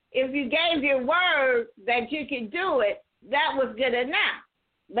taught if you gave your word that you could do it, that was good enough,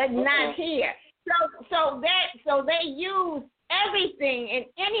 but not here. So they use everything and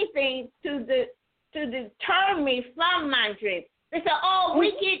anything to deter me from my dream. They say,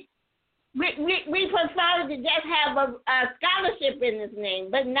 we prefer to just have a scholarship in his name,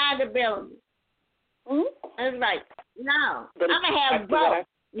 but not a building. It's like, no, I'm gonna have both.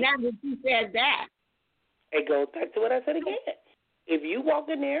 Now that you said that, it goes back to what I said again. If you walk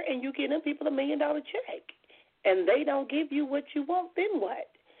in there and you give them people $1 million check, and they don't give you what you want, then what?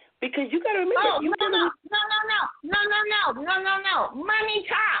 Because you got to remember. No. Money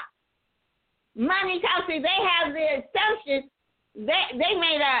talk. See, they have the assumption. They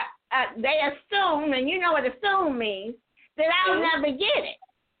made they assume, and you know what assume means, that I'll never get it.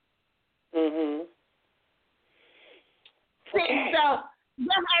 See, so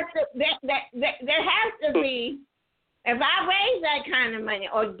there has to be, if I raise that kind of money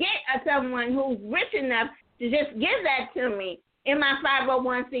or get someone who's rich enough to just give that to me in my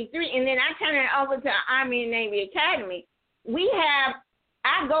 501c3, and then I turn it over to Army and Navy Academy,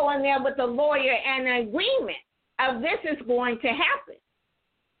 I go in there with a lawyer and an agreement of this is going to happen.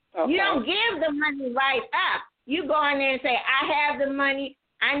 Okay. You don't give the money right up. You go in there and say, I have the money.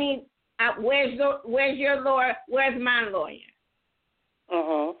 I need, where's your lawyer? Where's my lawyer?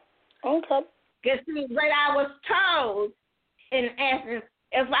 Okay. Because what I was told, in essence,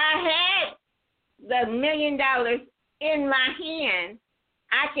 if I had the $1 million in my hand,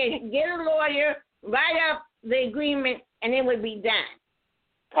 I could get a lawyer, write up the agreement, and it would be done.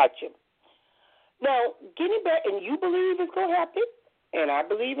 Gotcha. Now, getting back, and you believe it's going to happen, and I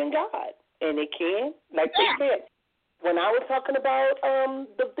believe in God, and it can. Like they said, when I was talking about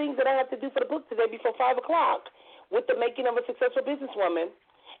the things that I have to do for the book today before 5 o'clock with the making of a successful businesswoman,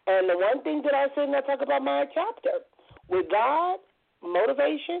 and the one thing that I said, and I talk about my chapter, with God,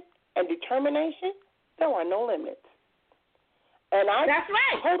 motivation, and determination, there are no limits. And that's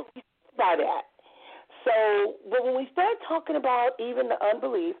right. Totally by that. So when we start talking about even the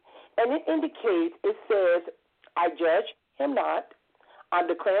unbelief, and it indicates, it says, I judge him not. I'm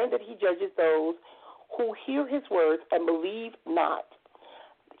declaring that he judges those who hear his words and believe not.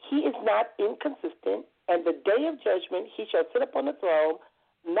 He is not inconsistent, and the day of judgment he shall sit upon the throne,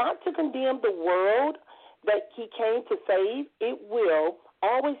 not to condemn the world that he came to save. It will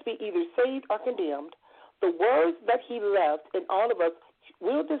always be either saved or condemned. The words that he left in all of us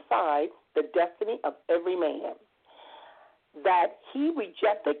will decide the destiny of every man. That he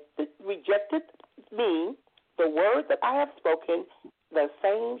rejected me, the word that I have spoken, the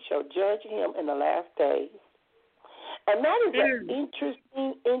same shall judge him in the last days. And that is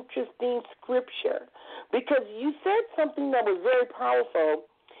an interesting scripture, because you said something that was very powerful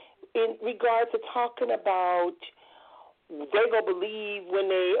in regard to talking about they go believe when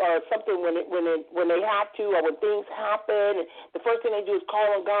they or something when they have to, or when things happen. And the first thing they do is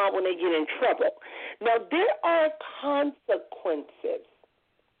call on God when they get in trouble. Now there are consequences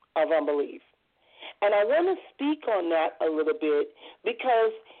of unbelief, and I want to speak on that a little bit,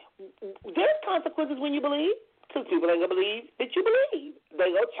 because there's consequences when you believe. Because people ain't gonna believe that you believe.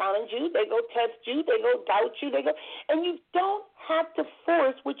 They go challenge you. They go test you. They go doubt you. And you don't have to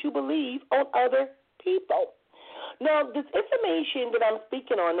force what you believe on other people. Now, this information that I'm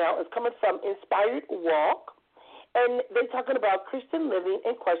speaking on now is coming from Inspired Walk, and they're talking about Christian living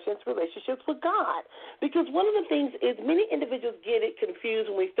and questions relationships with God. Because one of the things is many individuals get it confused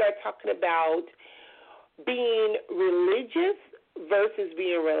when we start talking about being religious versus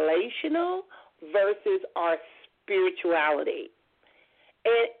being relational versus our spirituality.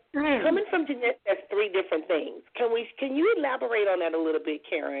 And coming from Jeanette, that's three different things. Can you elaborate on that a little bit,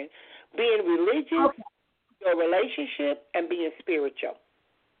 Karen? Being religious, your relationship, and being spiritual.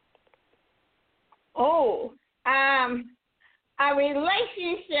 A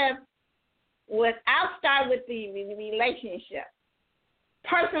relationship I'll start with the relationship.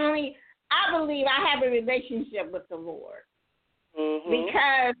 Personally, I believe I have a relationship with the Lord.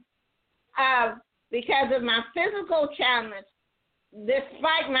 Because of my physical challenge.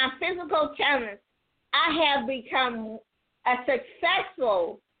 Despite my physical challenge, I have become a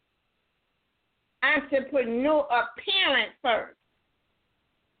successful entrepreneur or parent first.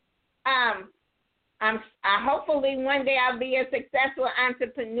 I hopefully one day I'll be a successful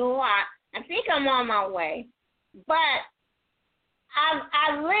entrepreneur. I think I'm on my way, but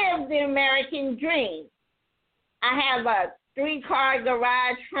I lived the American dream. I have a 3-car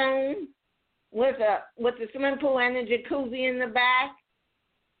garage home with a swimming pool and a jacuzzi in the back,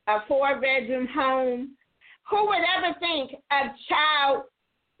 a 4-bedroom home. Who would ever think a child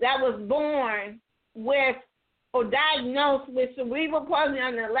that was born with or diagnosed with cerebral palsy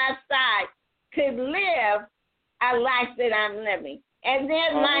on the left side could live a life that I'm living? And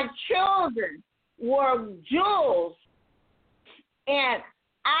then my children were jewels, and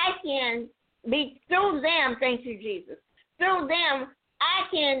I can be, through them, thank you, Jesus, through them, I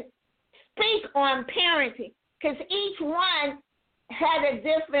can speak on parenting, because each one had a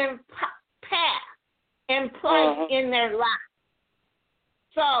different path and place in their life.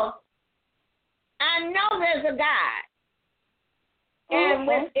 So I know there's a God,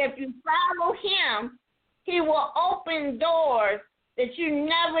 and if you follow him, he will open doors that you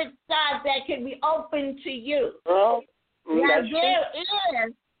never thought that could be open to you. Now there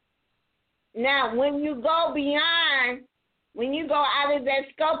is. Now, when you go beyond, when you go out of that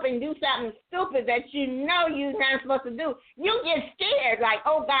scope and do something stupid that you know you're not supposed to do, you get scared, like,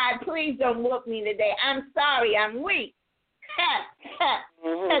 oh, God, please don't whoop me today. I'm sorry, I'm weak.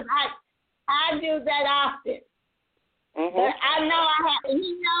 Because I do that often. But I know I have,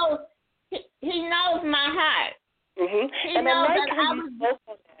 he knows my heart. He And knows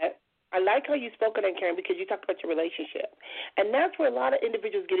I like how you spoke on that, Karen, because you talked about your relationship. And that's where a lot of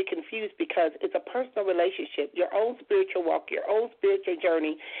individuals get confused, because it's a personal relationship, your own spiritual walk, your own spiritual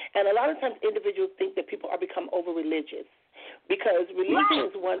journey. And a lot of times individuals think that people are become over-religious, because religion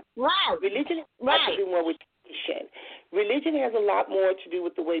is one. Religion has to do more with tradition. Religion has a lot more to do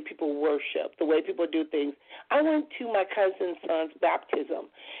with the way people worship, the way people do things. I went to my cousin's son's baptism,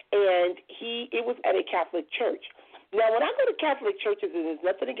 and it was at a Catholic church. Now, when I go to Catholic churches, and there's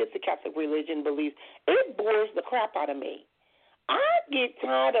nothing against the Catholic religion, beliefs, it bores the crap out of me. I get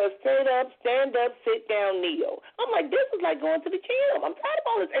tired of stand up, sit down, kneel. I'm like, this is like going to the gym. I'm tired of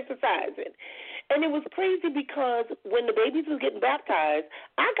all this exercising. And it was crazy because when the babies was getting baptized,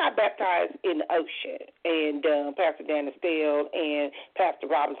 I got baptized in the ocean. And Pastor Dan Estelle and Pastor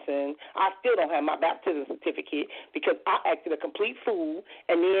Robinson, I still don't have my baptism certificate because I acted a complete fool.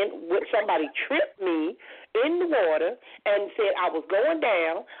 And then when somebody tripped me in the water and said I was going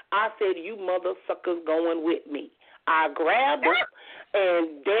down, I said, you mother suckers going with me. I grabbed him,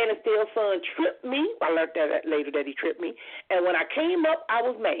 and Dan Estelle's son tripped me. I learned that later that he tripped me. And when I came up, I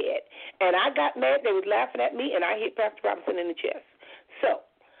was mad. And I got mad. They was laughing at me, and I hit Pastor Robinson in the chest. So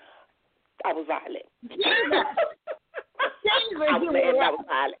I was violent. I was mad and I was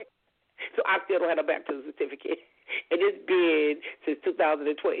violent. So I still don't have a baptism certificate. And it's been since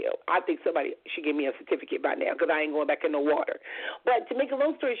 2012. I think somebody should give me a certificate by now because I ain't going back in the water. But to make a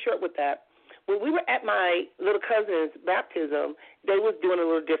long story short with that, when we were at my little cousin's baptism, they was doing it a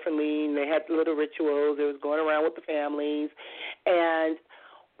little differently, and they had little rituals. They was going around with the families. And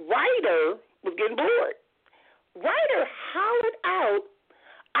Ryder was getting bored. Ryder hollered out,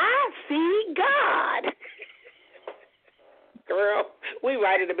 I see God. Girl, we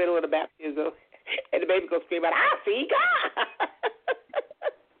right in the middle of the baptism, and the baby goes scream out, I see God.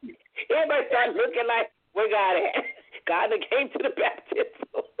 Everybody started looking like, where God at? God that came to the baptism.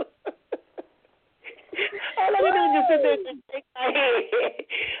 All I do is just sit there and shake my head.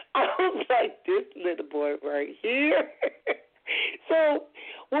 I was like, this little boy right here. So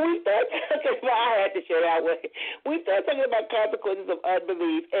when we start talking about, I had to share that way. We start talking about consequences of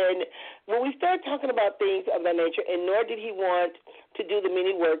unbelief, and when we start talking about things of that nature, and nor did he want to do the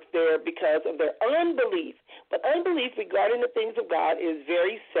many works there because of their unbelief. But unbelief regarding the things of God is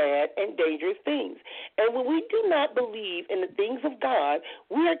very sad and dangerous things. And when we do not believe in the things of God,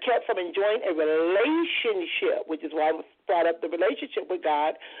 we are kept from enjoying a relationship, which is why I brought up the relationship with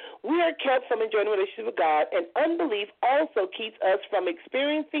God. We are kept from enjoying a relationship with God, and unbelief also keeps us from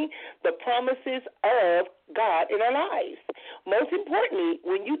experiencing the promises of God in our lives. Most importantly,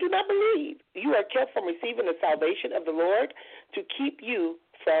 when you do not believe, you are kept from receiving the salvation of the Lord to keep you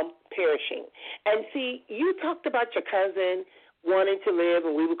from perishing. And see, you talked about your cousin wanting to live,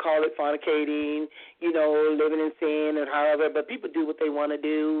 and we would call it fornicating, living in sin and however, but people do what they want to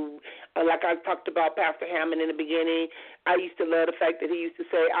do. Like I talked about Pastor Hammond in the beginning, I used to love the fact that he used to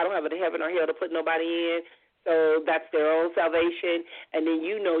say, I don't have a heaven or hell to put nobody in, so that's their own salvation. And then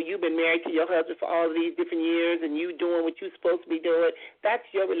you've been married to your husband for all of these different years, and you doing what you're supposed to be doing. That's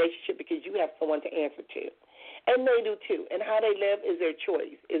your relationship because you have someone to answer to. And they do too. And how they live is their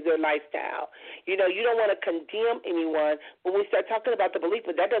choice, is their lifestyle. You know, you don't want to condemn anyone when we start talking about the belief,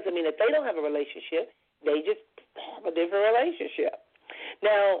 but that doesn't mean that they don't have a relationship. They just have a different relationship.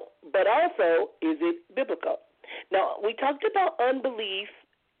 Now, but also, is it biblical? Now, we talked about unbelief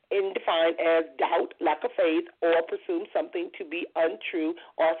and defined as doubt, lack of faith, or presume something to be untrue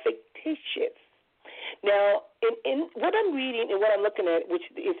or fictitious. Now, in what I'm reading and what I'm looking at, which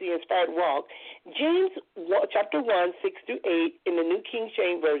is the Inspired Walk, James chapter 1, 6 through 8 in the New King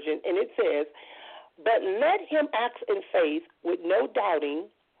James Version, and it says, "But let him act in faith with no doubting,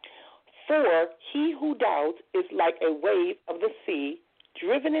 for he who doubts is like a wave of the sea,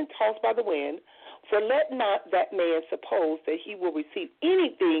 driven and tossed by the wind. For let not that man suppose that he will receive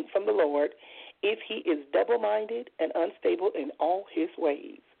anything from the Lord, if he is double-minded and unstable in all his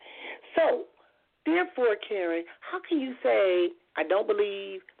ways." So, therefore, Karen, how can you say, I don't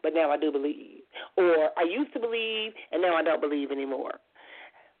believe, but now I do believe? Or I used to believe, and now I don't believe anymore?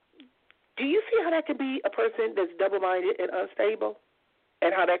 Do you see how that could be a person that's double-minded and unstable,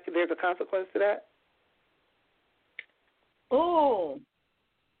 and how there's a consequence to that? Oh,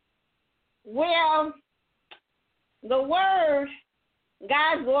 well, the word,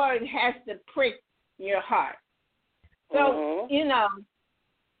 God's word has to prick your heart. So, you know,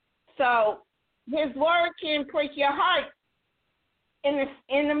 so his word can prick your heart in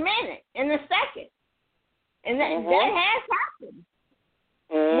a minute, in a second. And that has happened.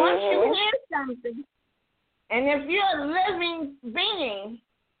 Once you hear something, and if you're a living being,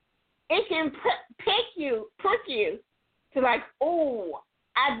 it can prick you to like, oh,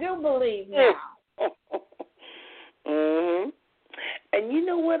 I do believe now. And you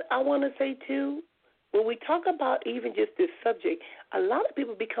know what I want to say, too? When we talk about even just this subject, a lot of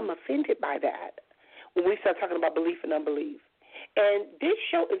people become offended by that when we start talking about belief and unbelief. And this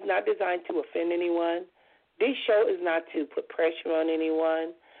show is not designed to offend anyone. This show is not to put pressure on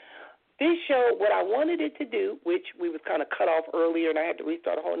anyone. This show, what I wanted it to do, which we was kind of cut off earlier and I had to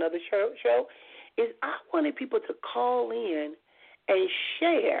restart a whole other show, is I wanted people to call in and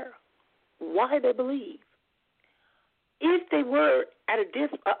share why they believe. If they were at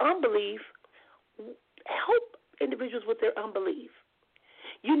unbelief, help individuals with their unbelief.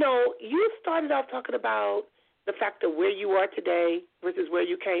 You know, you started off talking about the fact of where you are today versus where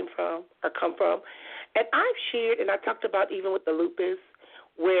you came from or come from. And I've shared, and I talked about even with the lupus,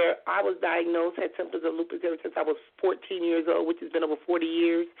 where I was diagnosed, had symptoms of lupus ever since I was 14 years old, which has been over 40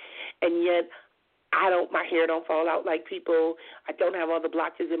 years, and yet my hair don't fall out like people. I don't have all the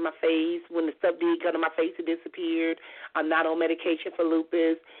blotches in my face. When the stuff did come to my face, it disappeared. I'm not on medication for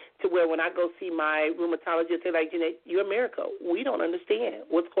lupus, to where when I go see my rheumatologist, they're like, Jeanette, you're a miracle. We don't understand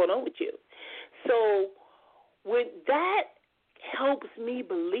what's going on with you. So when that helps me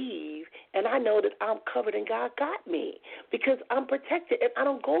believe, and I know that I'm covered and God got me because I'm protected and I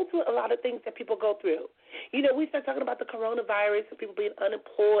don't go through a lot of things that people go through. You know, we start talking about the coronavirus and people being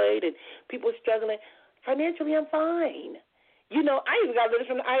unemployed and people struggling. Financially, I'm fine. You know, I even got letters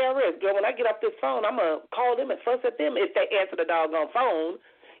from the IRS. Girl, when I get off this phone, I'm going to call them and fuss at them if they answer the doggone phone.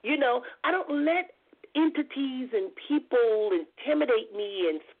 You know, I don't let entities and people intimidate me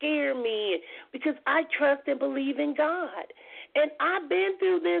and scare me because I trust and believe in God. And I've been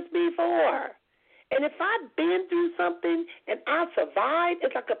through this before. And if I've been through something and I survived,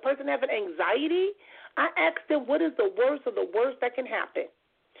 it's like a person having anxiety, I ask them, what is the worst of the worst that can happen?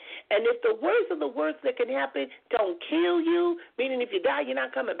 And if the worst of the worst that can happen don't kill you, meaning if you die, you're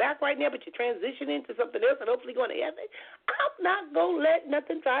not coming back right now, but you're transitioning to something else and hopefully going to heaven, I'm not going to let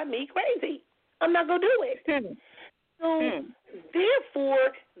nothing drive me crazy. I'm not going to do it. So,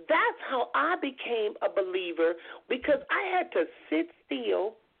 therefore, that's how I became a believer, because I had to sit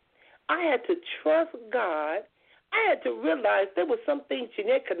still. I had to trust God. I had to realize there were some things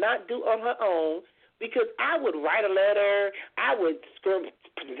Jeanette could not do on her own, because I would write a letter. I would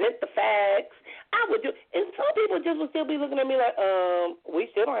present the facts. I would do, and some people just would still be looking at me like, we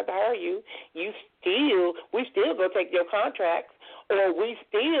still don't have to hire you. We still go take your contracts, or we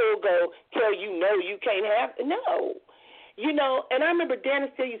still go tell you, no, you can't have, no. You know, and I remember Dana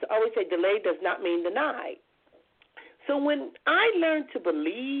still used to always say, delayed does not mean denied. So when I learned to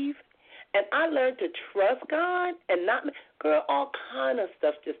believe and I learned to trust God and not, girl, all kind of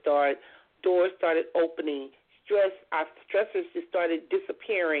stuff just started, doors started opening, our stressors just started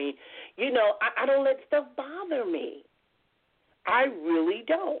disappearing. You know, I don't let stuff bother me. I really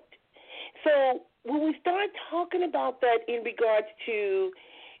don't. So when we start talking about that in regards to,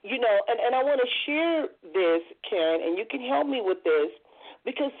 you know, and I want to share this, Karen, and you can help me with this,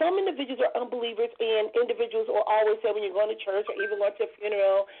 Because some individuals are unbelievers, and individuals will always say when you're going to church or even going to a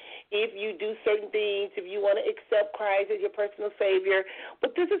funeral, if you do certain things, if you want to accept Christ as your personal Savior.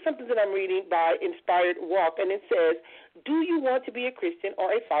 But this is something that I'm reading by Inspired Walk, and it says, do you want to be a Christian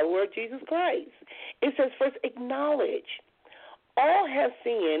or a follower of Jesus Christ? It says, first, acknowledge. All have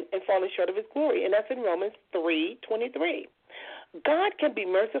sinned and fallen short of his glory, and that's in Romans 3:23. God can be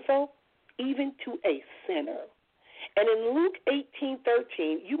merciful even to a sinner. And in Luke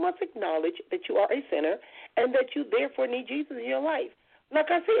 18:13, you must acknowledge that you are a sinner and that you therefore need Jesus in your life. Like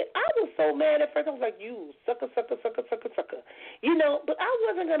I said, I was so mad at first. I was like, you sucker. You know, but I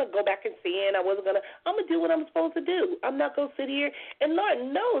wasn't going to go back and sin. I'm going to do what I'm supposed to do. I'm not going to sit here. And Lord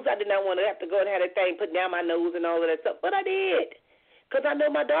knows I did not want to have to go and have that thing put down my nose and all of that stuff. But I did. Because I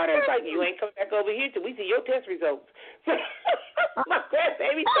know my daughter is like, you ain't coming back over here till we see your test results. So my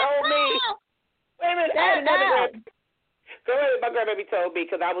grandbaby told me. Wait a minute. I had another grandbaby. So my grandbaby told me,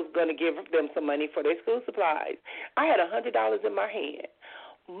 because I was going to give them some money for their school supplies. I had $100 in my hand.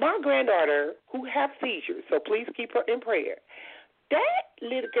 My granddaughter, who has seizures, so please keep her in prayer, that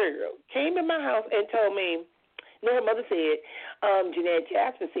little girl came in my house and told me, her mother said, Jeanette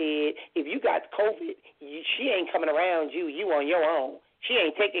Jasmine said, if you got COVID, she ain't coming around you. You on your own. She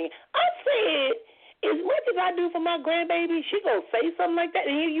ain't taking. I said, what did I do for my grandbaby? She going to say something like that?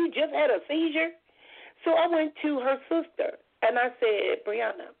 And you just had a seizure? So I went to her sister, and I said,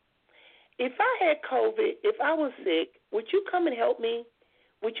 Brianna, if I had COVID, if I was sick, would you come and help me?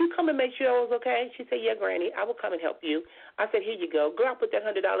 Would you come and make sure I was okay? She said, yeah, Granny, I will come and help you. I said, here you go. Girl, I put that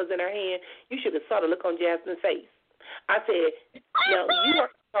 $100 in her hand. You should have saw the look on Jasmine's face. I said, now, you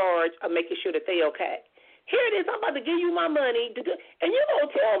are in charge of making sure that they okay. Here it is. I'm about to give you my money. And you're going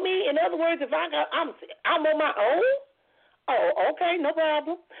to tell me, in other words, if I'm on my own? Oh, okay, no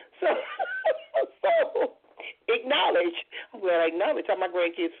problem. So acknowledge. Well, I acknowledge how my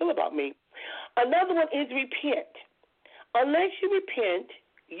grandkids feel about me. Another one is repent. Unless you repent,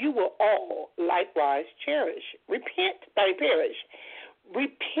 you will all likewise perish. Repent,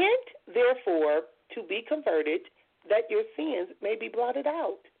 therefore, to be converted, that your sins may be blotted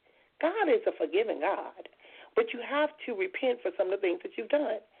out. God is a forgiving God, but you have to repent for some of the things that you've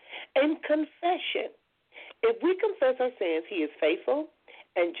done. And confession. If we confess our sins, he is faithful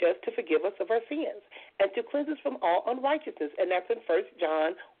and just to forgive us of our sins and to cleanse us from all unrighteousness. And that's in 1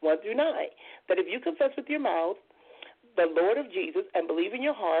 John 1-9. That if you confess with your mouth the Lord of Jesus and believe in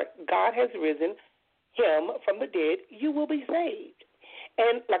your heart God has risen him from the dead, you will be saved.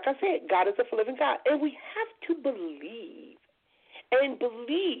 And like I said, God is a living God. And we have to believe. And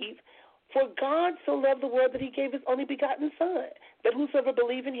believe, for God so loved the world that he gave his only begotten Son, that whosoever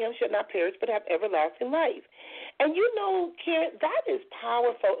believe in him shall not perish but have everlasting life. And you know, Karen, that is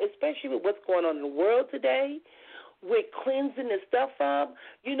powerful, especially with what's going on in the world today, with cleansing and stuff up.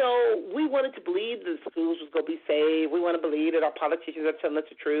 You know, we wanted to believe the schools was going to be saved. We want to believe that our politicians are telling us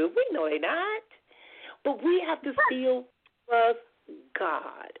the truth. We know they're not. But we have to still trust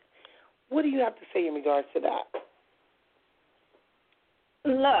God. What do you have to say in regards to that?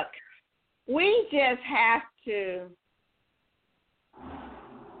 Look, we just have to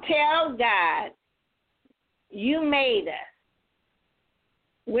tell God, you made us.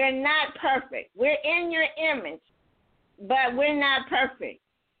 We're not perfect. We're in your image, but we're not perfect.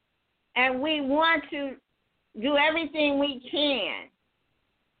 And we want to do everything we can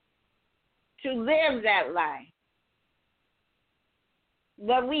to live that life.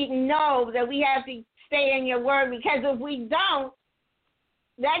 But we know that we have to stay in your word, because if we don't,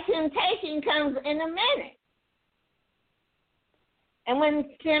 that temptation comes in a minute. And when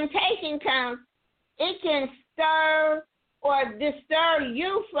temptation comes, it can stir or disturb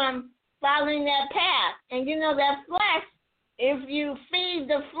you from following that path. And you know that flesh, if you feed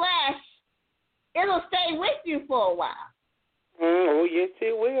the flesh, it'll stay with you for a while. Oh, yes,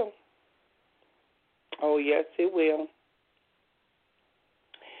 it will. Oh, yes, it will.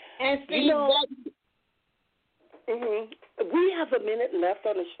 And see, you know, we have a minute left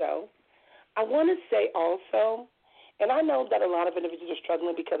on the show. I want to say also, and I know that a lot of individuals are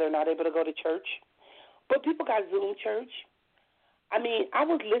struggling because they're not able to go to church, but people got Zoom church. I mean, I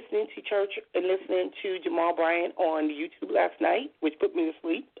was listening to church and listening to Jamal Bryant on YouTube last night, which put me to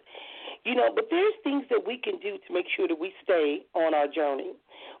sleep. You know, but there's things that we can do to make sure that we stay on our journey,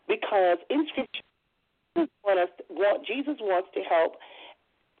 because in Scripture, Jesus wants to help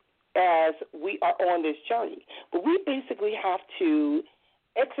as we are on this journey. But we basically have to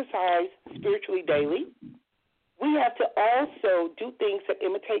exercise spiritually daily. We have to also do things that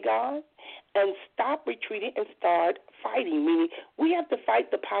imitate God and stop retreating and start fighting, meaning we have to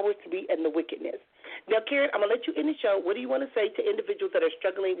fight the powers to be and the wickedness. Now, Karen, I'm going to let you end the show. What do you want to say to individuals that are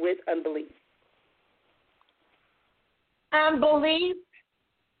struggling with unbelief? Unbelief.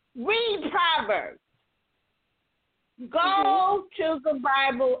 Read Proverbs. Go to the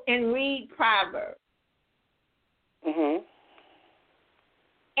Bible and read Proverbs.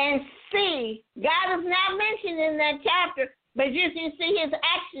 And see, God is not mentioned in that chapter, but you can see his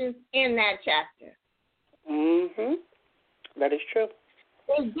actions in that chapter. That is true.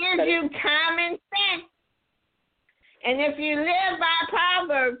 It gives you common sense. And if you live by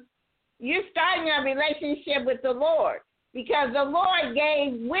Proverbs, you're starting a relationship with the Lord, because the Lord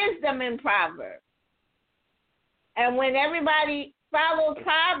gave wisdom in Proverbs. And when everybody followed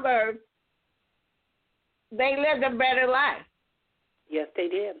Proverbs, they lived a better life. Yes, they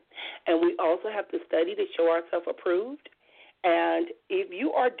did. And we also have to study to show ourselves approved. And if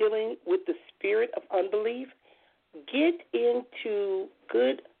you are dealing with the spirit of unbelief, get into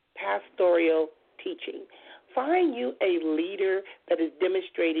good pastoral teaching. Find you a leader that is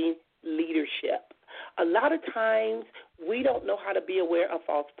demonstrating leadership. A lot of times we don't know how to be aware of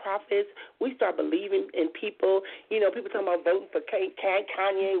false prophets. We start believing in people. You know, people talking about voting for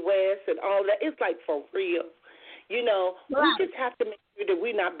Kanye West and all that. It's like for real. You know, we just have to make sure that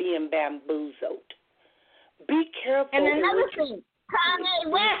we're not being bamboozled. Be careful. And another thing,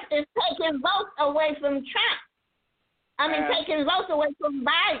 Kanye West is taking votes away from Trump. Taking votes away from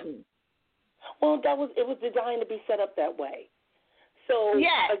Biden. Well, it was designed to be set up that way. So,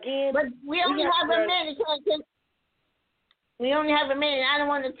 again, but we only have a minute. We only have a minute. I don't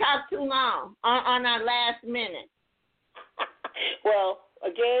want to talk too long on our last minute. Well,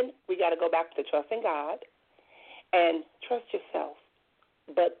 again, we got to go back to trusting God and trust yourself.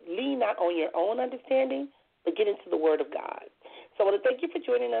 But lean not on your own understanding, but get into the Word of God. So I want to thank you for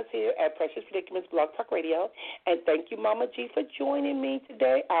joining us here at Precious Predicaments Blog Talk Radio. And thank you, Mama G, for joining me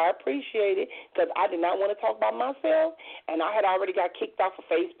today. I appreciate it, because I did not want to talk about myself. And I had already got kicked off of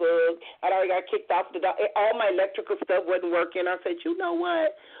Facebook. I already got kicked off all my electrical stuff wasn't working. I said, you know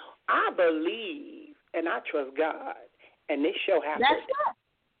what? I believe and I trust God. And this show happened. That's it.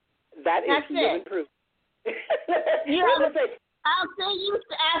 That is living proof. I'll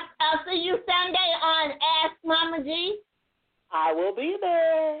see you Sunday on Ask Mama G. I will be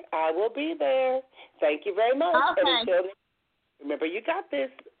there. Thank you very much. Okay. And until, remember, you got this.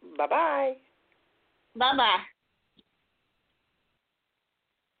 Bye-bye. Bye-bye.